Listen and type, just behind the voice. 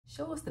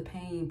Show us the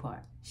pain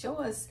part. Show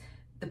us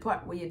the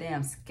part where your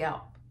damn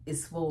scalp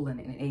is swollen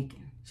and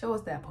aching. Show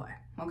us that part,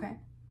 okay?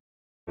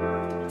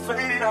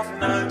 Faded off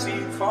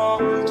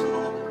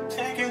 1942,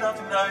 taking off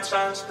the night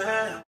shots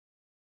there.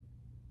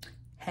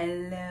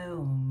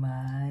 Hello,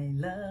 my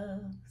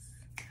loves,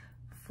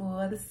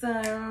 for the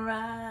sun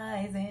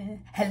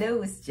rising.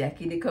 Hello, it's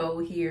Jackie Nicole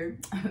here.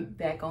 I'm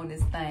back on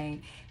this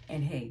thing.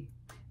 And hey,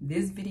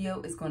 this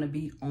video is gonna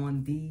be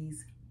on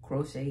these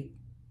crochet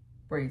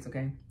braids,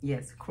 okay?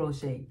 Yes,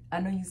 crochet.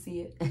 I know you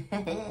see it.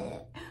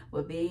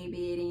 But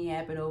baby, it ain't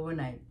happen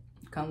overnight.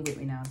 Come with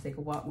me now. Take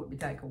a walk with me.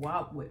 Take a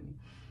walk with me.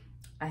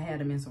 I had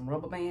them in some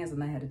rubber bands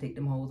and I had to take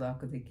them holes off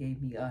because it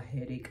gave me a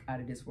headache out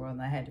of this world.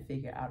 And I had to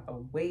figure out a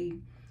way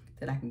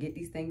that I can get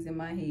these things in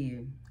my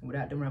head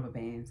without them rubber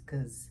bands,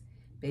 because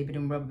baby,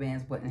 them rubber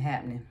bands wasn't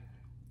happening.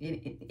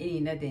 It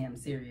ain't that damn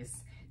serious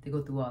to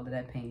go through all of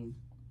that pain.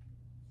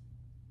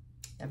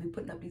 I be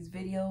putting up these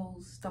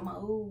videos talking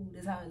about, ooh,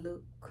 this how it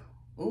look.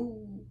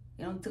 Ooh,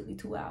 it only took me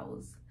 2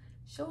 hours.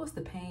 Show us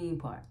the pain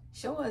part.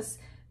 Show us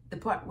the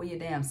part where your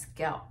damn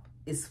scalp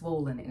is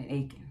swollen and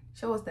aching.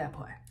 Show us that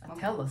part.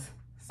 Tell us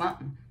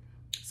something.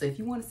 So if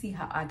you want to see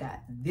how I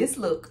got this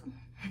look,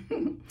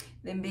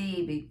 then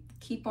baby,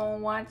 keep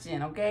on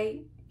watching,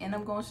 okay? And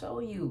I'm gonna show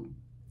you.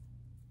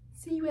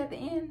 See you at the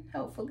end,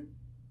 hopefully.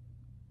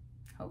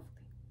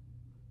 Hopefully.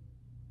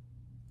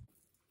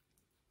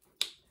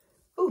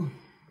 Ooh.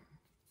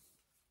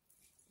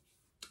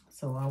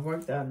 So I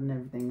worked out and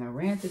everything. I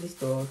ran to the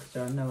store because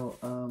y'all know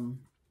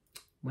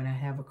when I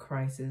have a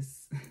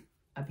crisis,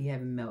 I be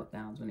having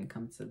meltdowns when it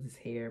comes to this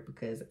hair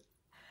because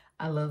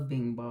I love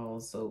being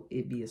bald, so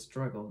it'd be a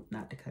struggle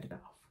not to cut it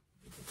off.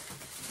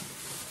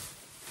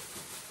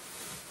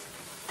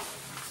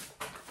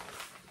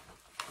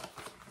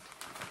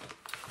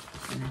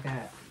 And I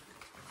got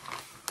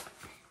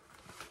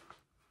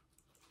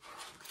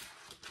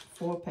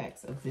 4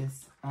 packs of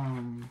this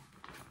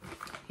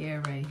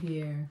hair right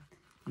here.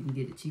 You can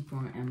get it cheaper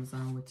on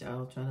Amazon, which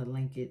I'll try to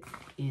link it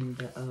in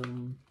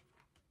the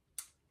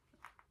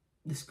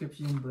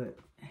description. But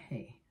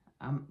hey,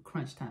 I'm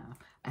crunch time.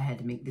 I had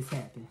to make this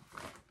happen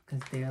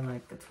because they're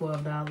like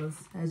 $12,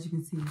 as you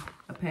can see,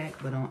 a pack.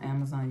 But on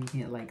Amazon, you can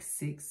get like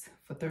 6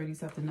 for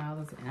 $30-something,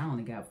 and I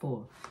only got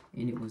 4,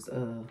 and it was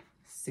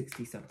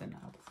 $60-something.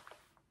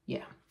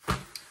 Yeah.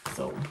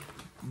 So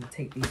I'm gonna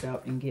take these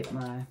out and get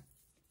my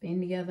thing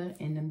together,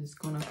 and I'm just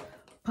gonna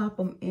pop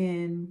them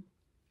in.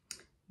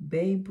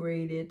 Babe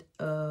braided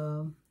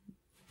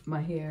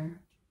my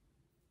hair.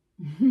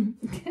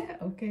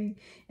 Okay,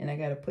 and I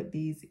gotta put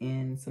these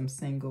in some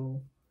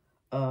single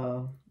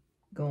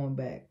going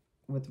back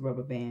with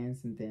rubber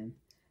bands, and then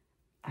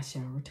I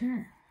shall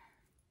return.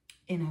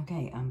 And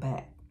okay, I'm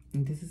back,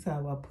 and this is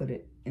how I put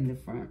it in the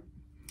front.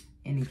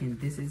 And again,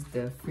 this is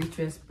the free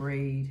dress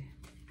braid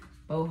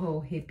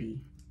boho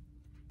hippie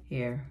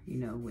hair, you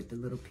know, with the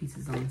little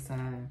pieces on the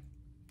side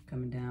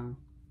coming down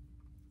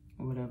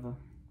or whatever.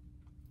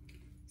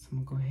 So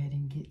I'm gonna go ahead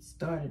and get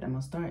started. I'm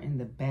gonna start in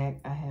the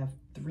back. I have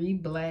 3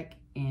 black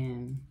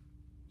and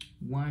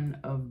 1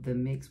 of the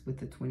mix with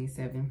the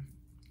 27,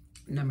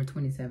 number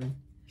 27.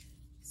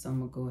 So I'm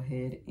gonna go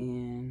ahead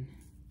and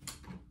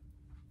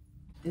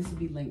this will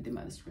be linked in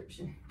my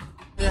description.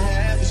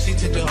 She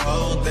took the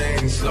whole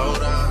thing, slow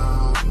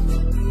down,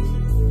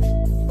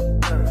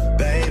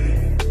 baby.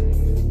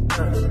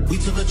 We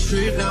took a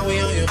trip, now we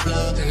on your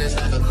block, and it's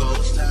like a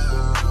ghost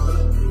town,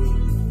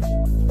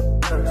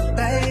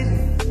 baby.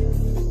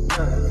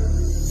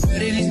 Where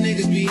did these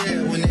niggas be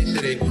at when they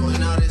say they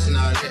doing all this and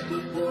all that?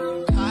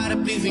 Tired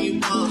of beefing you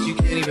punks, you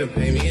can't even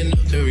pay me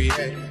enough to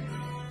react.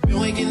 Been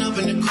waking up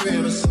in the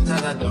crib, but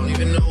sometimes I don't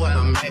even know where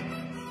I'm at.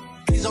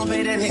 Please don't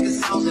pay that nigga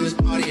songs in this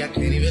party, I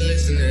can't even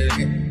listen to that.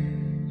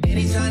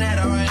 Anytime that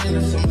I run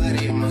into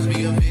somebody, it must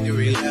be a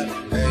victory lap.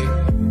 Hey,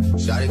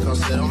 shawty come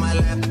sit on my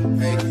lap.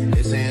 Hey,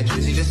 this ain't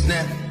Drizzy, just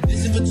snap.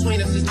 This in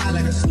between us is not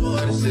like a store,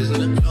 this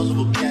isn't a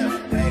closable gap.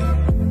 Hey,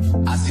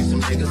 I see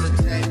some niggas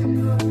attack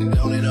and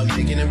don't end up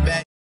kicking it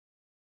back.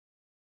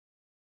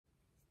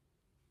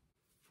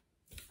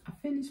 I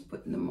finished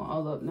putting them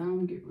all up. Now I'm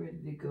gonna get ready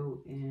to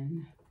go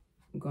in.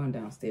 I'm going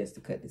downstairs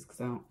to cut this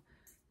because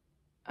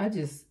I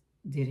just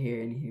did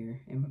hair in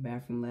here in my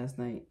bathroom last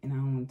night, and I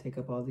don't want to take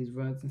up all these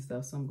rugs and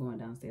stuff, so I'm going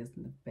downstairs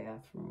in the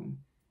bathroom.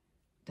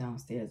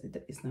 Downstairs,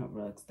 it's not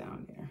rugs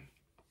down there.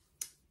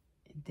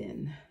 And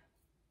then,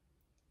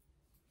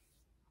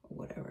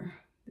 whatever.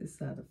 This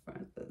side of the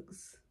front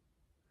looks,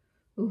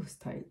 ooh, it's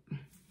tight.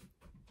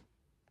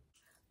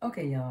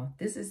 Okay, y'all,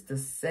 this is the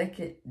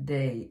 2nd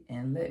day,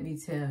 and let me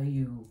tell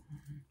you,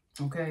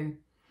 okay,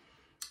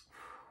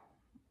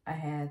 I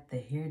had the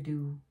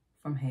hairdo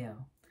from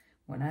hell.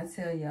 When I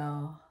tell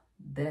y'all,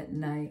 that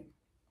night,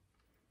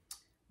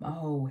 my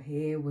whole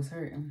head was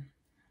hurting.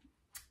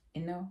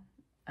 You know,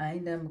 I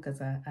ain't done because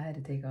I had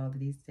to take all of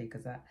these today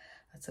because I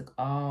took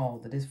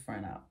all of this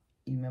front out.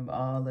 You remember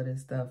all of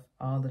this stuff,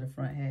 all of the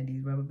front had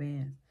these rubber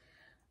bands.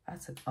 I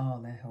took all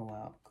that hoe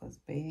out because,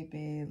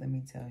 baby, let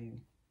me tell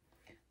you,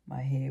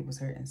 my head was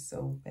hurting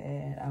so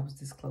bad. I was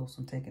this close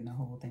from taking the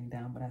whole thing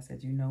down, but I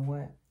said, you know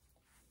what?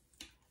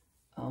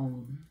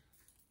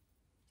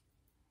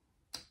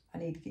 I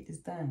need to get this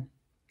done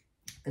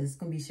because it's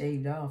gonna be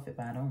shaved off if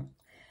I don't.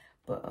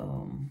 But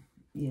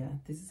yeah,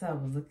 this is how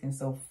it was looking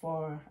so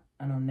far.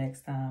 I know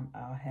next time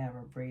I'll have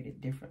her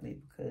braided differently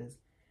because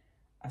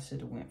I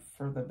should have went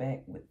further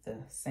back with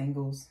the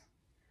singles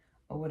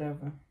or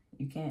whatever.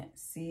 You can't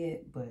see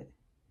it, but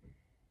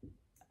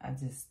I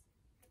just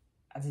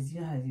you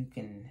know how you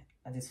can,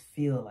 I just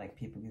feel like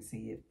people can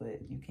see it,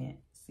 but you can't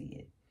see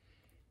it.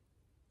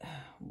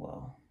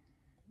 Well,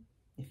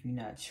 if you're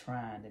not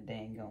trying to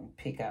dang gonna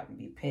pick out and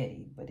be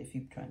petty, but if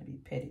you're trying to be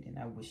petty, then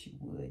I wish you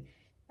would.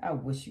 I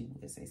wish you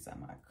would say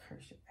something. I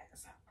curse your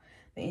ass out.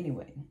 But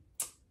anyway,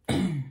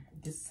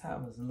 this is how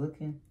it was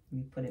looking. Let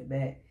me put it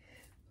back.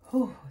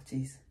 Oh,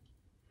 jeez.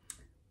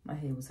 My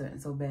head was hurting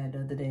so bad the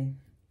other day.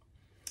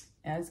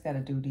 And I just got to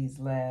do these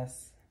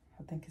last,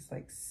 I think it's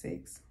like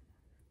 6.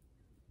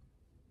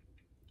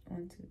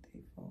 1, 2,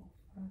 3, 4,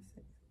 5,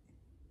 6.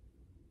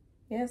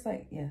 Yeah, it's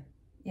like,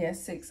 yeah,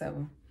 6 of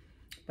them.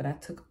 But I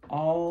took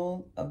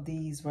all of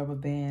these rubber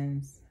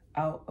bands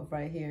out of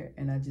right here,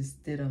 and I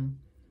just did them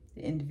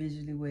the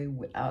individually way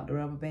without the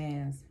rubber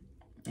bands.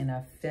 And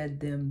I fed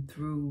them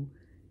through,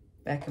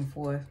 back and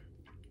forth,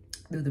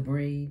 through the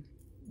braid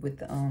with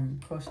the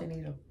crochet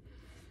needle.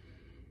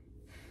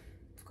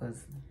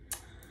 Because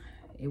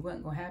it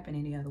wasn't going to happen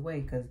any other way.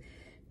 Because,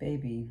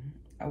 baby,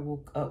 I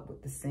woke up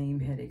with the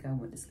same headache I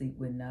went to sleep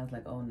with. And I was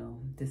like, oh, no,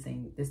 this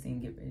ain't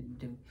get ready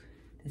to do.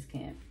 This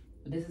can't.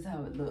 But this is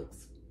how it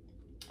looks.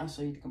 I'll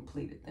show you the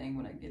completed thing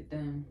when I get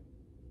done.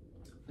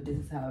 But this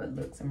is how it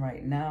looks. And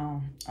right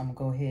now, I'm going to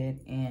go ahead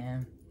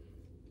and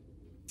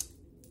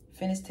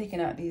finish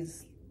taking out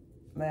these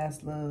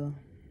last little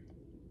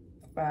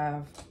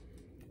 5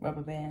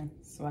 rubber bands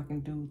so I can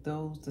do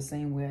those the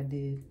same way I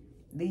did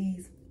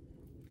these.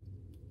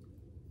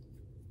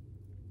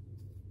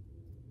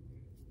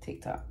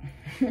 TikTok.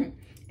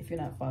 If you're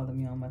not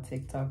following me on my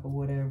TikTok or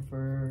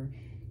whatever,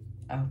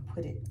 I'll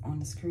put it on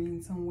the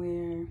screen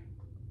somewhere.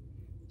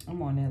 I'm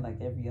on there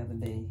like every other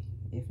day,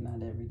 if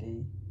not every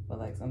day. But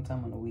like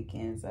sometime on the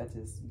weekends, I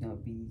just, you know,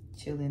 be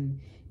chilling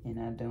and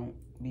I don't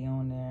be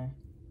on there.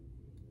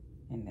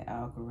 And the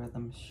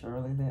algorithm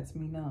surely lets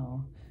me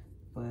know.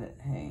 But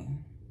hey,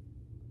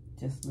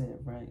 just live,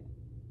 right?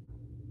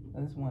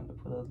 I just wanted to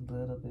put a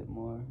little bit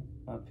more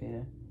up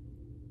here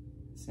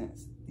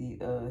since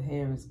the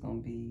hair is gonna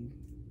be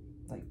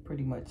like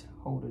pretty much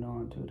holding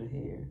on to the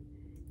hair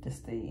to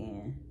stay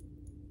in.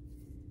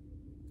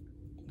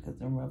 Because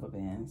them rubber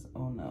bands,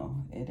 oh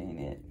no, it ain't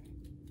it.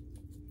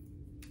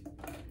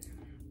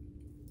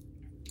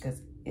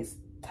 Because it's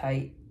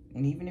tight.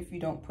 And even if you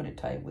don't put it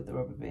tight with the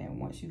rubber band,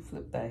 once you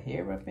flip that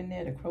hair up in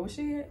there to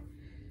crochet it,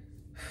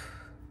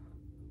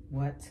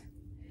 what?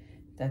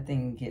 That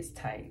thing gets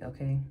tight,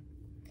 okay?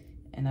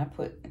 And I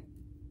put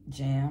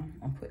jam,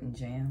 I'm putting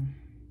jam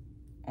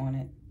on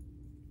it.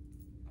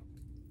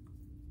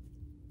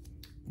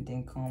 And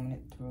then combing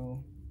it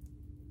through.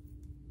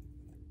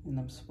 And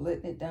I'm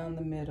splitting it down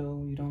the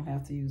middle. You don't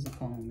have to use a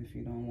comb if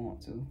you don't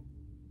want to.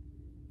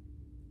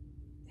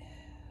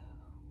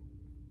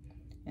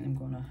 And I'm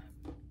gonna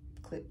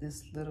clip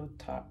this little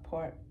top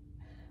part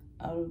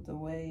out of the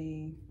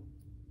way.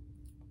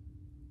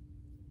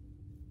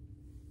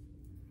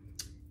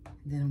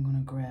 Then I'm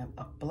gonna grab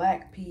a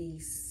black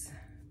piece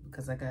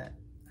because I got,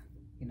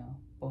 you know,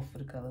 both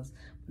of the colors,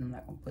 but I'm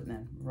not gonna put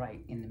none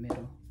right in the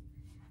middle.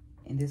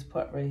 And this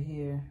part right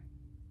here,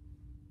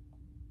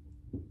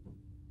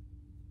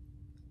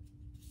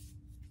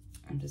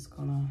 I'm just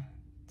gonna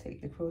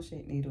take the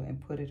crochet needle and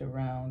put it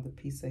around the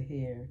piece of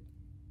hair,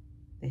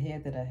 the hair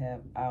that I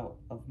have out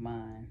of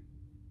mine.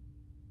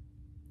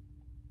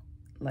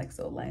 Like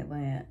so, like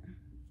that.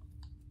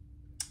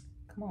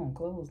 Come on,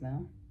 close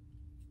now.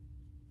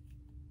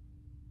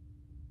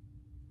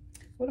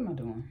 What am I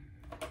doing?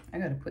 I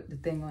gotta put the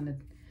thing on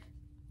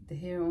the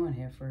hair on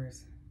here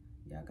first.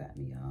 Y'all got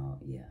me, y'all.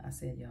 Yeah, I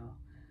said y'all.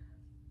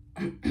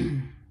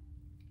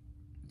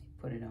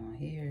 Put it on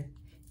here,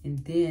 and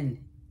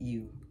then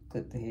you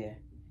clip the hair.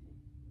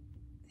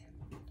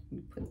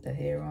 You put the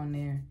hair on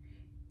there,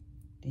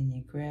 then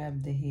you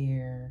grab the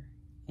hair,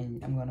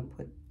 and I'm gonna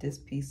put this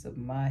piece of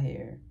my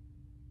hair.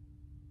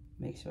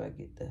 Make sure I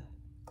get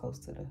close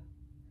to the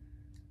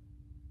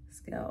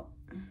scalp.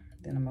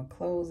 Then I'm gonna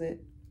close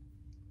it.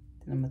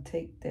 Then I'm gonna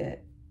take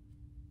that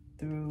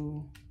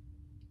through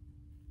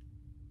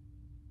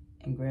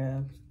and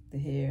grab the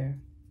hair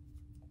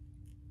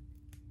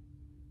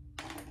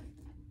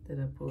that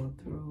I pulled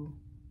through.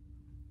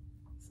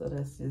 So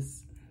that's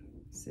just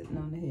sitting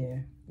on the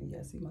hair. And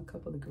y'all see my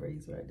couple of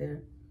grays right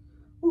there.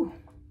 Ooh.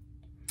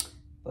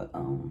 But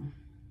I'm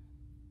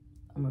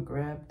gonna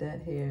grab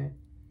that hair,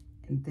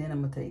 and then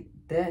I'm gonna take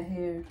that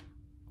hair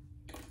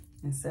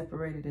and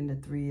separate it into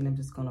 3, and I'm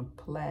just gonna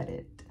plait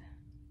it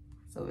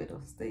so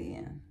it'll stay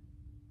in.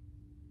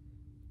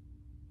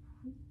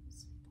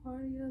 It's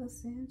party of the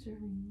century.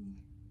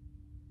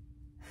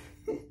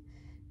 And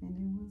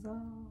it was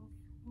all,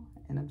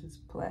 and I'm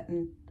just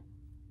plaiting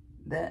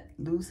that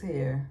loose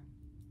hair.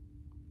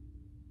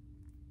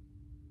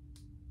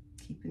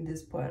 keeping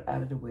this part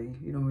out of the way.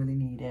 You don't really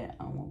need that.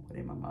 I don't want to put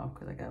it in my mouth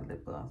because I got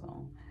lip gloss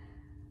on.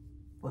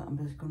 But I'm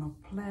just gonna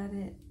plait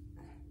it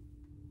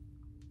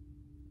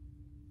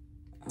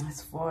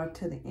as far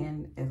to the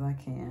end as I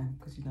can,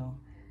 because you know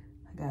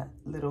I got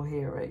little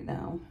hair right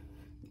now.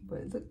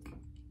 But look,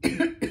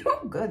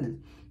 oh goodness,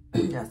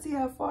 y'all see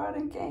how far I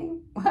done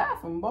came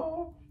from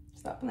ball?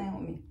 Stop playing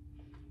with me.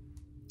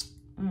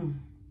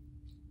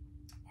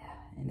 Yeah,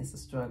 and it's a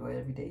struggle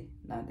every day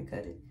not to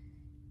cut it.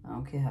 I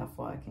don't care how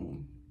far I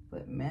came,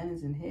 but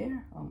managing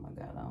hair, oh my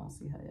God, I don't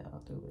see how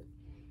y'all do it.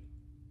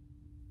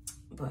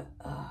 But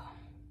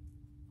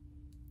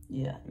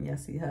yeah, y'all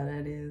see how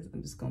that is?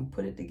 I'm just gonna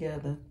put it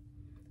together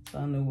so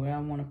I know where I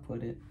wanna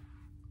put it.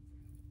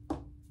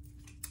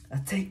 I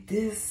take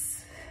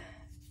this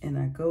and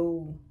I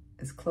go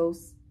as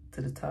close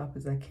to the top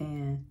as I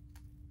can,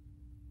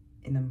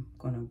 and I'm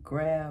gonna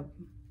grab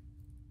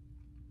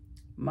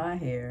my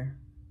hair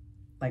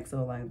like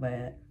so, like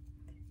that,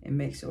 and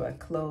make sure I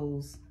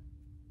close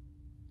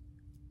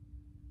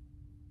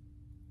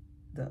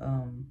the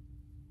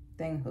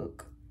thing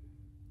hook,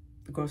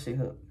 the crochet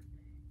hook,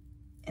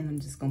 and I'm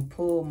just gonna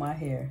pull my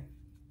hair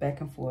back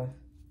and forth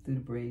through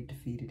the braid to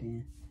feed it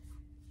in.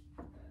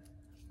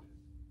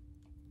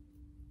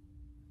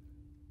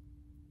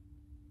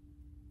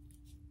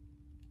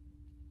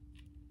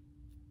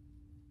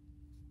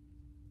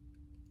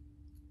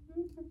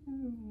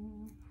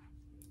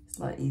 It's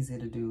a lot easier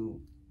to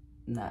do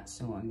not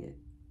showing it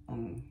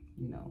on,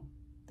 you know,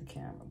 the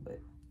camera, but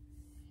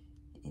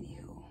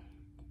anywho,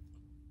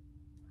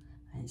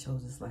 I ain't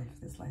chose this life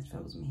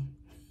chose me.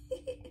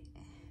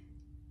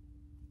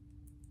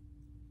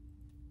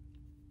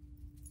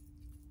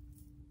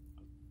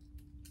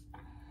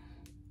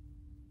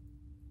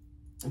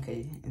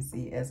 Okay, and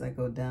see, as I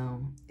go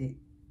down, it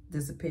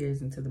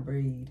disappears into the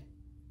braid.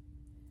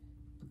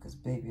 Because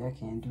baby, I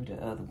can't do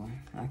the other one.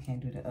 I can't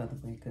do the other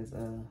way because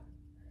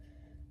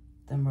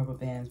them rubber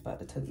bands about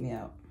to take me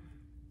out.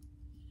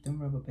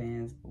 Them rubber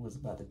bands was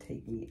about to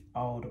take me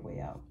all the way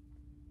out.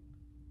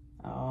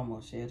 I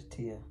almost shed a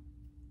tear.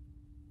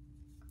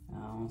 I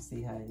don't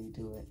see how you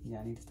do it.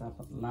 Y'all need to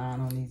stop lying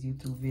on these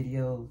YouTube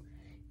videos.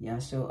 Y'all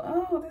show,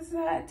 oh, this is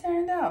how it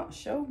turned out.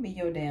 Show me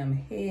your damn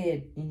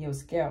head and your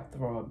scalp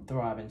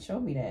throbbing. Show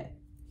me that.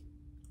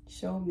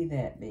 Show me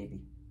that,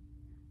 baby.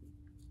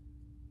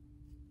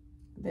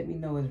 Let me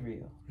know it's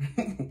real.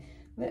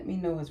 Let me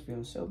know it's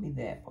real. Show me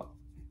that part.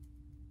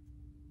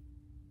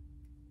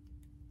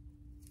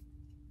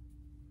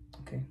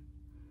 Okay.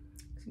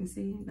 As you can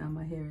see, now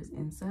my hair is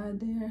inside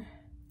there.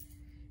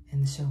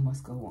 And the show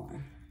must go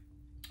on.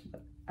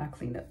 But I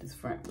cleaned up this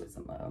front with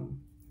some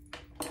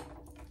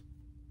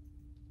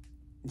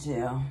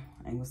gel.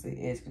 I ain't gonna say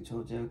edge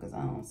control gel because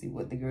I don't see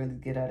what the girls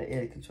get out of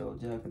edge control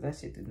gel, because that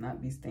shit does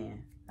not be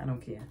staying. I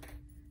don't care.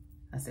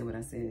 I said what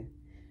I said.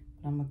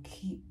 But I'm gonna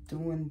keep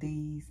doing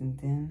these and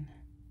then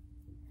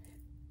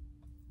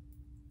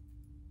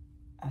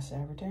I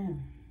shall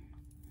return.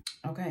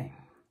 Okay,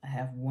 I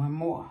have one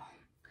more.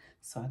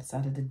 So I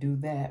decided to do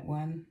that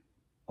one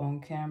on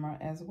camera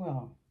as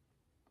well.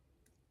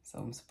 So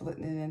I'm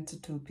splitting it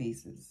into two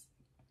pieces.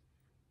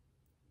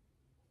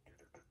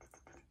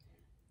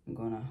 I'm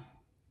gonna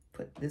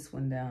put this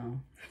one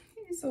down.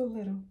 It's so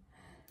little.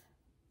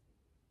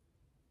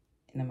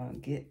 And I'm gonna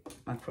get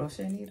my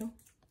crochet needle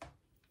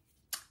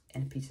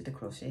and a piece of the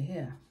crochet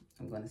hair.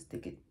 I'm gonna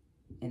stick it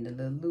in the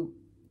little loop.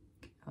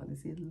 Oh, you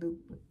see the loop?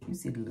 You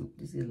see the loop,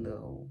 you see the little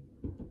hole.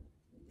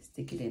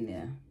 Stick it in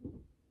there.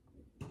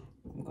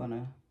 I'm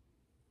gonna,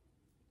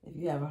 if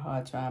you have a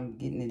hard time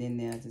getting it in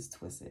there, just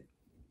twist it.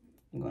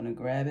 I'm gonna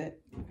grab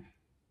it,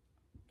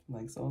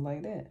 like so,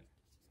 like that.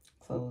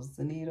 Close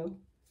the needle,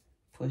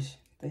 push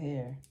the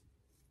hair,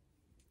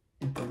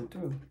 and pull it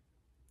through.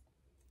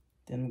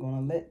 Then I'm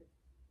gonna let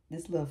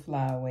this little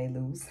flyaway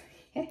loose.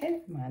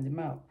 Mind your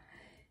mouth.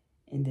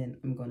 And then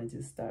I'm gonna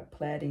just start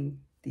plaiting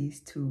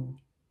these two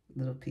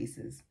little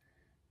pieces,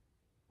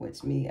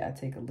 which I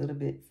take a little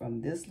bit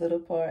from this little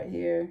part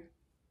here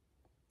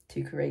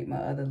to create my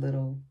other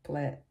little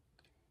plait.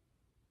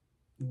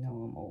 You know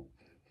I'm old.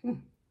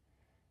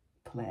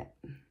 Plait.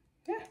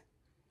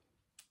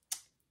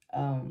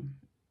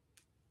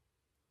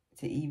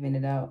 To even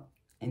it out,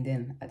 and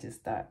then I just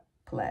start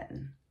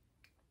plaiting.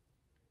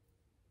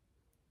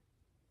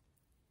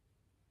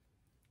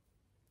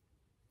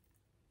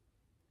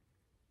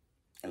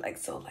 Like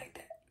so, like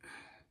that.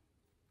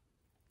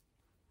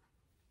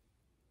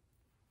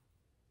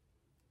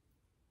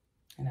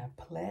 And I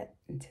plait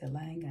until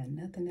I ain't got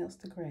nothing else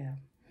to grab.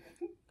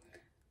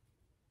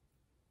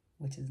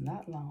 Which is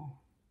not long.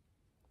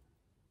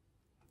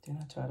 Then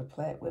I try to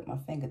plait with my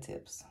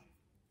fingertips.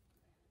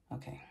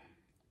 Okay.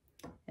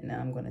 And now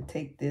I'm going to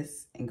take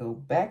this and go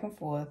back and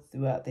forth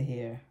throughout the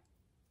hair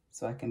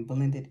so I can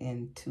blend it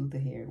into the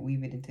hair,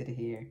 weave it into the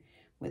hair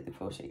with the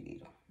crochet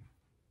needle.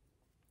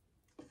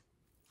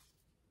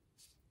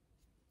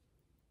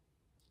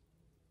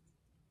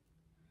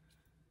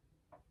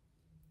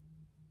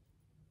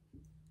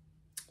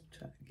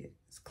 Try to get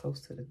as close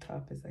to the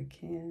top as I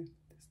can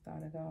to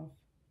start it off.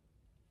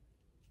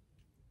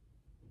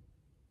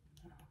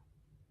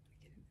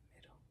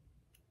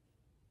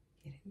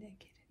 in there,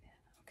 get in there.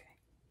 Okay.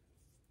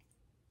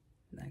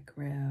 And I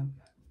grab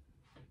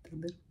the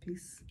little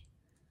piece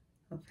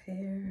of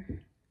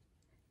hair.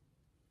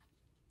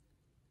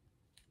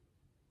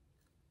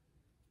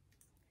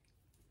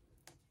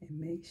 And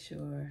make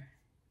sure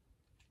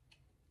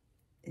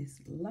it's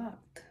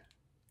locked.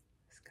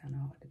 It's kind of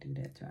hard to do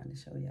that trying to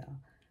show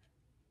y'all,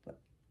 but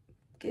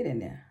get in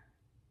there.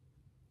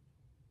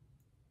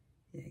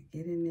 Yeah,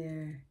 get in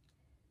there.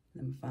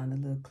 Let me find a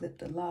little clip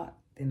to lock.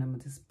 Then I'm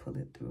gonna just pull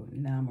it through.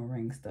 Now my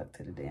ring stuck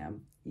to the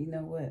damn, you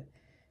know what?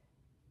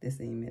 This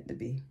ain't meant to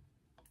be.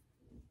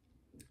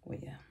 Well,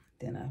 yeah.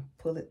 Then I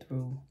pull it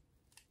through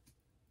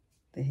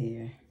the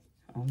hair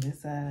on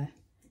this side.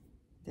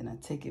 Then I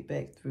take it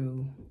back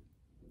through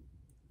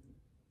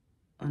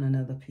on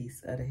another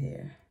piece of the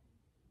hair.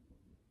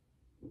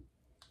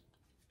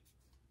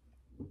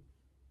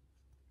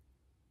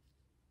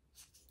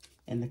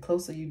 And the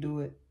closer you do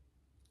it,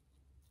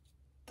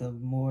 the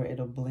more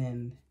it'll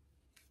blend.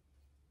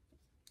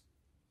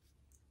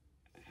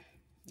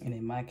 And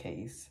in my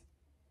case,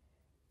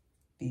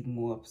 be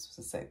more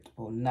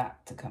susceptible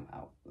not to come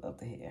out of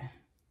the hair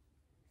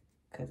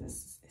because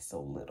it's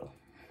so little.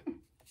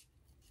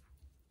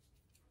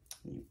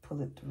 You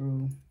pull it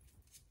through.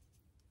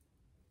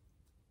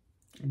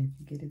 And if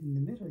you get it in the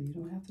middle, you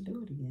don't have to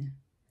do it again.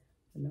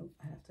 But nope,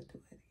 I have to do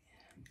it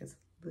again. There's a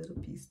little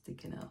piece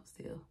sticking out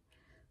still.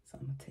 So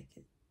I'm gonna take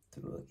it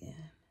through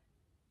again.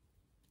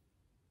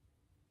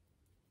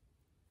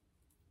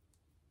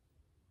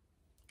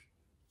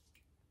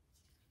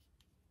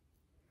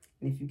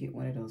 And if you get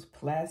one of those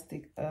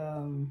plastic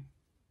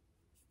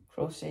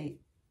crochet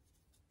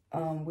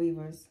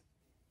weavers,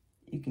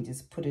 you can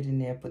just put it in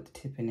there, put the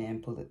tip in there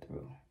and pull it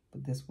through.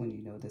 But this one,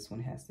 you know, this one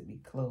has to be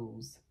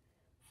closed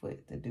for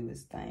it to do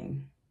its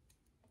thing.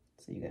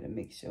 So you got to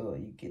make sure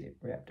you get it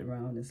wrapped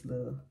around this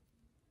little,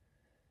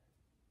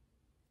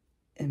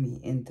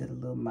 into the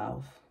little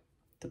mouth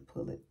to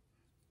pull it.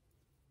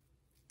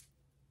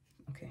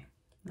 Okay,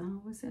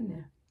 now what's in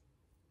there?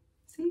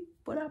 See,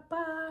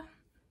 ba-da-ba.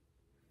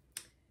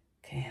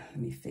 Okay, let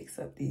me fix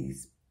up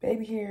these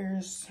baby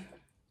hairs.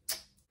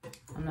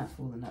 I'm not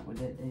fooling up with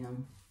that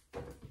damn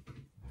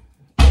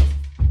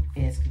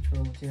edge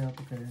control gel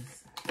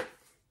because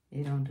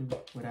it don't do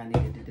what I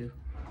needed to do.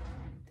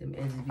 Them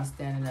edges be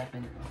standing up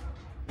in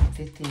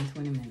 15,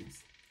 20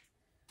 minutes.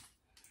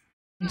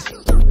 Let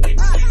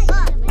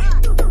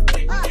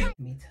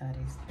me tie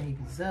these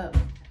babies up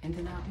and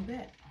then I'll be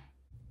back.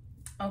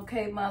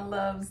 Okay, my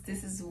loves,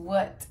 this is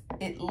what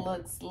it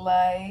looks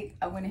like.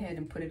 I went ahead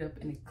and put it up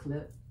in a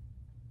clip,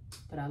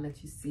 but I'll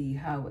let you see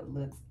how it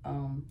looks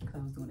because I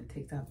was doing a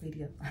TikTok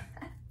video.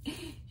 If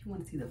you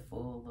want to see the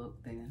full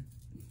look, then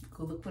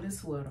go look for the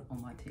sweater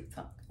on my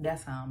TikTok.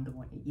 That's how I'm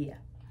doing it, yeah.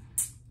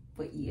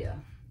 But yeah,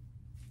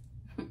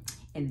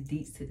 and the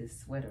deets to this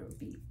sweater will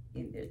be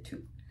in there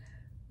too.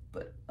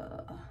 But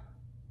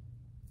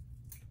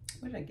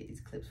where did I get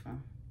these clips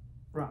from?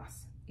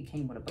 Ross. It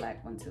came with a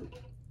black one too.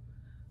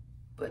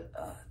 But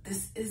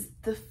this is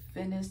the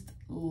finished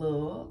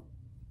look.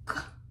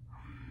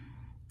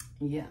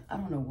 Yeah, I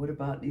don't know what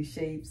about these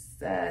shapes.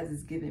 Size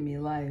is giving me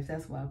life.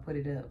 That's why I put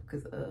it up,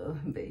 because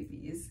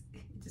baby, it's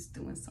just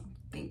doing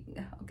something,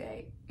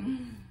 okay?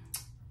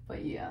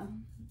 But yeah,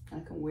 I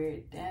can wear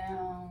it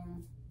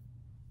down.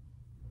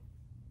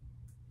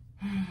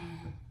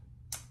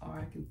 Or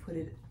I can put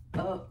it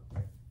up.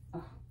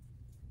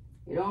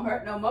 It don't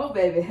hurt no more,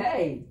 baby.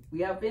 Hey,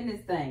 we up in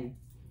this thing.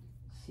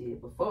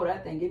 Shit, before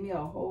that thing give me a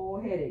whole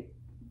headache.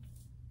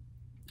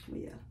 But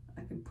yeah,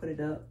 I can put it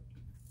up,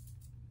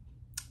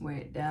 wear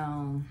it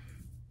down.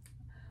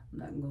 I'm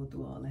not gonna go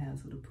through all the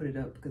hassle to put it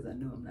up because I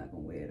know I'm not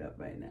gonna wear it up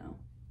right now.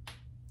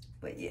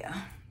 But yeah,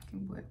 I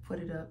can put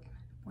it up,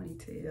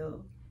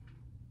 ponytail.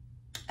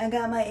 I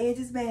got my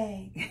edges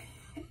back.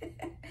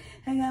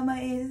 I got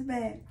my edges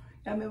back.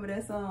 Y'all remember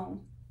that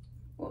song?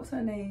 What was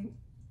her name?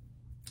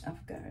 I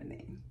forgot her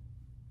name.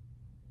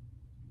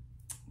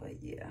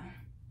 But yeah,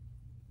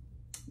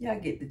 y'all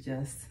get the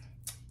gist.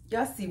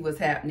 Y'all see what's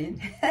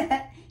happening.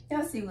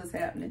 Y'all see what's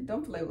happening.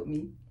 Don't play with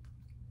me.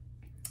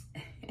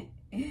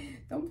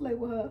 Don't play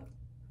with her.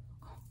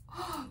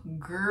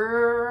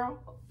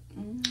 Girl,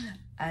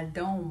 I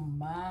don't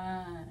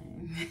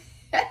mind.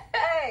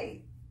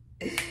 Hey,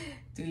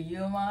 do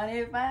you mind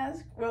if I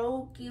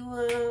stroke you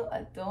up?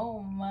 I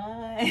don't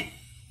mind.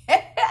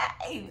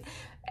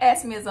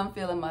 Ask me as I'm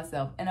feeling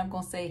myself, and I'm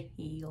gonna say,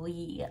 hell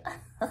yeah.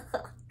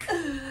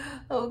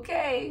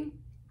 Okay,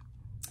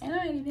 and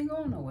I ain't even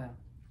going nowhere.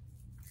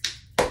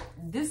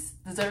 This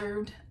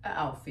deserved an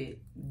outfit.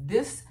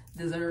 This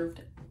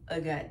deserved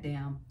a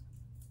goddamn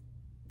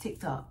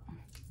TikTok.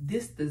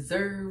 This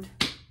deserved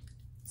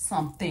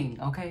something,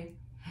 okay?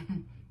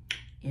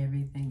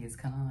 Everything is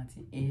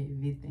content.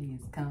 Everything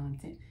is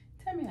content.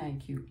 Tell me I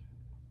ain't cute.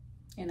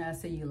 And I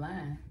say you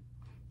lying.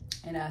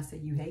 And I say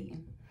you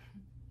hating.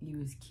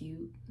 You is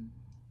cute.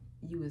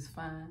 You is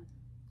fine.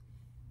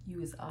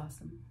 You is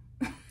awesome.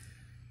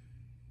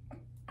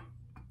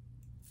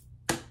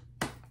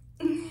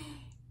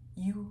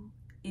 You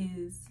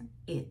is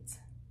it.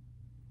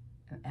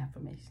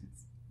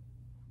 Affirmations.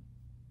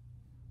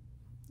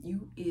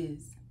 You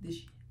is the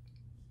shit.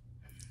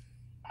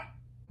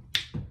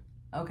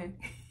 Okay.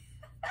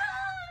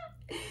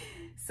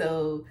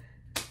 So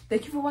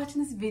thank you for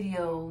watching this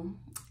video.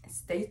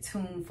 Stay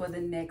tuned for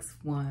the next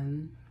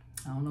one.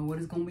 I don't know what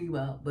it's gonna be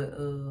about, but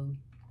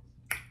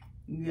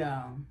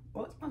yeah.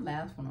 What's my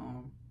last one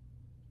on?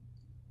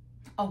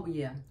 Oh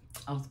yeah,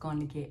 I was going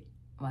to get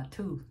my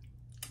tooth.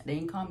 They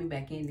didn't call me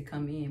back in to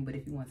come in, but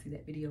if you want to see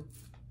that video,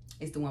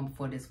 it's the one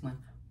before this one.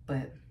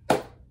 But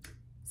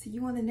see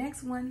you on the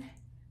next one.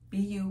 Be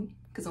you,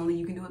 because only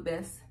you can do it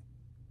best.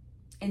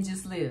 And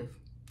just live,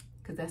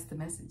 because that's the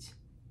message.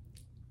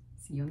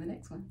 See you on the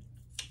next one.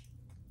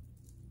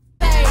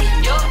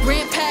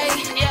 Rent pay,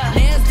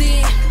 nails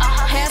did,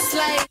 hair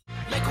slay.